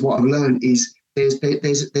 as what I've learned, is there's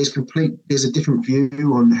a different view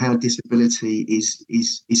on how disability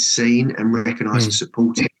is seen and recognised and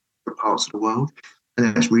supported in parts of the world,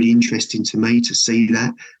 and that's really interesting to me to see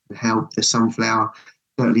that, and how the Sunflower,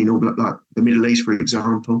 certainly in all like the Middle East, for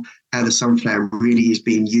example, how the Sunflower really is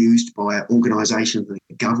being used by organisations and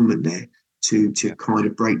the government there to kind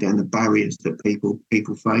of break down the barriers that people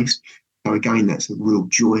face. So again, that's a real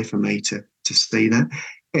joy for me to see that.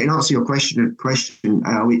 And answer your question,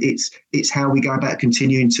 Al, it's how we go about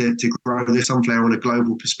continuing to grow the Sunflower on a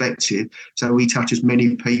global perspective, so we touch as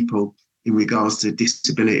many people in regards to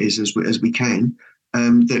disabilities as we can,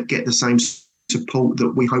 that get the same support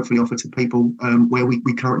that we hopefully offer to people where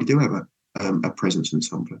we currently do have a presence in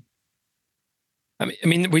Sunflower. I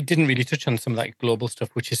mean, we didn't really touch on some of that global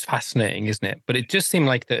stuff, which is fascinating, isn't it? But it just seemed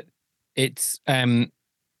like that it's.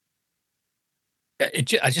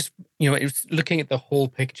 I just, it was looking at the whole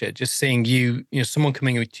picture, just seeing someone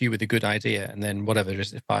coming to you with a good idea, and then whatever it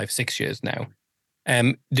is, 5-6 years now,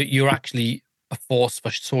 that you're actually a force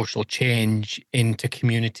for social change into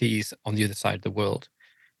communities on the other side of the world,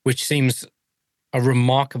 which seems a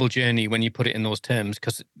remarkable journey when you put it in those terms,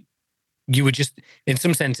 because you were just, in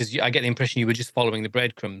some senses, I get the impression you were just following the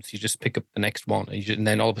breadcrumbs. You just pick up the next one, and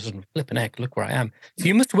then all of a sudden, flipping heck, look where I am. So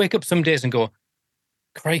you must wake up some days and go,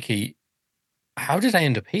 crikey, how did I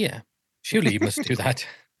end up here? Surely you must do that.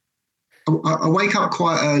 I wake up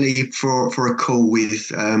quite early for a call with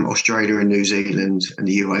Australia and New Zealand and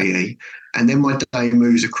the UAE, and then my day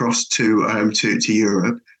moves across to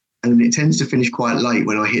Europe, and it tends to finish quite late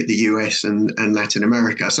when I hit the US and Latin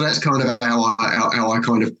America. So that's kind of how I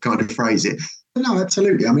kind of phrase it. But no,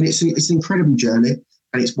 absolutely. I mean, it's an incredible journey.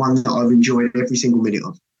 and it's one that I've enjoyed every single minute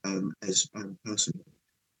of, as personally.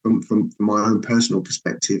 From my own personal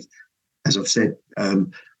perspective, as I've said,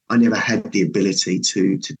 I never had the ability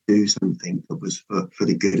to do something that was for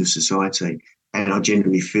the good of society, and I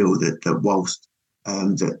genuinely feel that whilst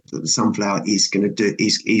that the sunflower is going to do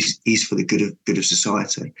is for the good of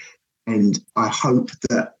society, and I hope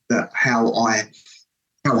that how I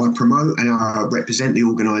promote and I represent the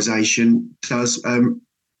organisation does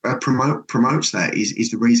promotes that is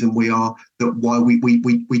the reason why we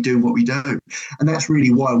do what we do, and that's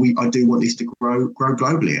really why I do want this to grow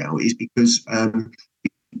globally out, is because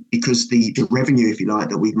the revenue, if you like,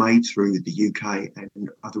 that we've made through the UK and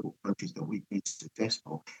other countries that we've been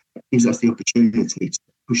successful gives us the opportunity to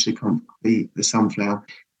push the sunflower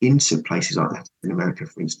into places like Latin America,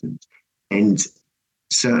 for instance, and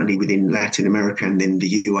certainly within Latin America and then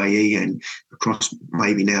the UAE and across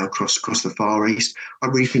the Far East. I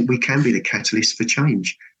really think we can be the catalyst for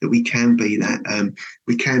change, that we can be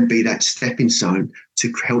that stepping stone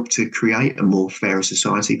to help to create a more fairer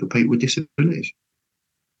society for people with disabilities.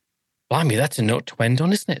 Blimey, that's a note to end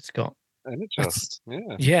on, isn't it, Scott?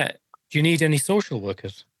 Yeah. Do you need any social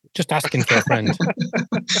workers? Just asking for a friend.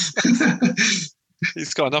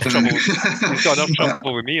 He's got enough trouble. He's got enough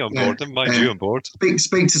trouble with me on board. Never mind you on board.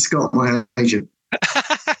 Speak to Scott, my agent.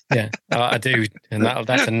 Yeah, I do, and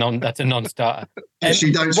that's a non-starter.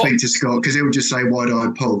 Actually, don't speak to Scott because he'll just say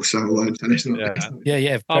wide-eyed Paul. So that's not.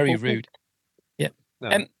 Yeah, very rude. Yeah,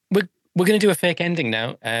 no. We're going to do a fake ending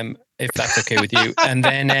now, if that's okay with you, and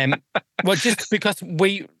then just because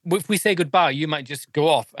if we say goodbye, you might just go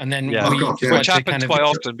off, and then which happens quite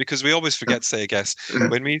often because we always forget to say, I guess,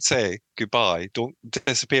 when we say goodbye, don't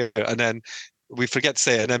disappear, and then we forget to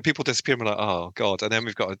say it, and then people disappear, and we're like, oh God, and then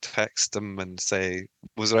we've got to text them and say,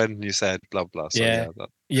 was there anything you said, blah blah. So,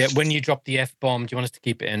 yeah. When you drop the F-bomb, do you want us to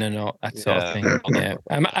keep it in or not? That sort of thing. Yeah.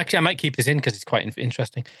 Actually, I might keep this in because it's quite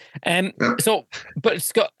interesting. So, but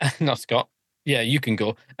Scott, not Scott. Yeah, you can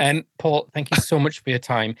go. Paul, thank you so much for your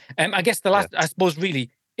time. I guess the last, I suppose,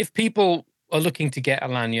 really, if people are looking to get a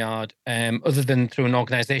lanyard, other than through an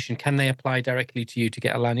organisation, can they apply directly to you to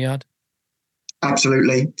get a lanyard?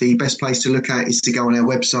 Absolutely. The best place to look at is to go on our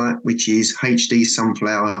website, which is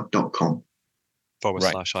hdsunflower.com.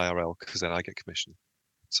 /IRL, because then I get commission.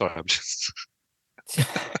 Sorry, I'm just...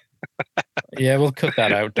 Yeah, we'll cut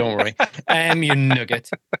that out. Don't worry. You nugget.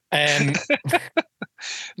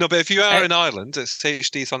 No, but if you are in Ireland, it's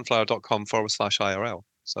hdsunflower.com /IRL.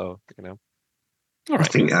 So, you know. All right. I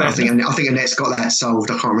think Annette's got that solved.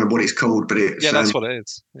 I can't remember what it's called, but it's that's what it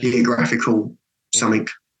is. Geographical something.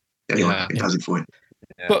 Anyway, it does it for you.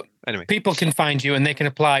 Yeah. But anyway, people can find you and they can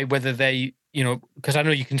apply whether they, because I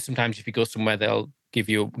know you can sometimes, if you go somewhere, they'll give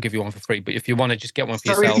you one for free. But if you want to just get one for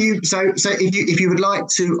yourself. If you would like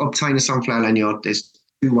to obtain a sunflower lanyard, there's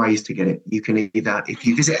two ways to get it. You can either, if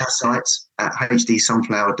you visit our sites at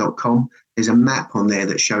hdsunflower.com, there's a map on there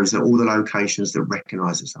that shows that all the locations that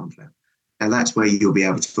recognise the sunflower. Now that's where you'll be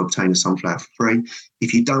able to obtain a sunflower for free.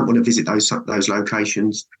 If you don't want to visit those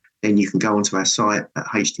locations, then you can go onto our site at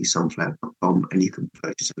hdsunflower.com and you can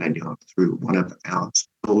purchase a lanyard through one of our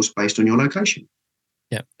stores based on your location.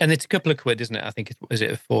 Yeah, and it's a couple of quid, isn't it? I think is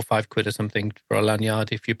it 4 or 5 quid or something for a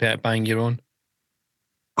lanyard if you're buying your own?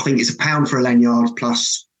 I think it's £1 for a lanyard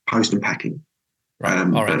plus post and packing. Right.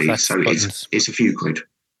 All right. It's a few quid.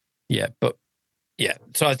 Yeah, but yeah.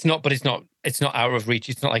 So it's not out of reach.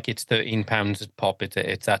 It's not like it's £13 a pop.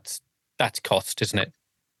 It's that's cost, isn't it?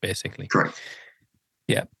 Basically. Correct.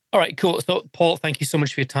 Yeah. All right, cool. So, Paul, thank you so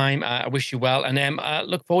much for your time. I wish you well. And I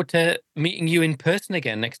look forward to meeting you in person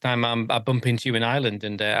again next time I bump into you in Ireland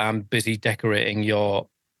and I'm busy decorating your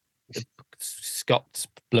Scott's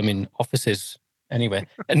blooming offices. Anyway,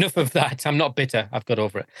 enough of that. I'm not bitter. I've got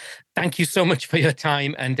over it. Thank you so much for your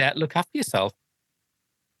time and look after yourself.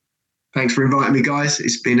 Thanks for inviting me, guys.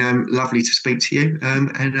 It's been lovely to speak to you.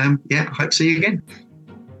 I hope to see you again.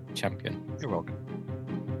 Champion. You're welcome.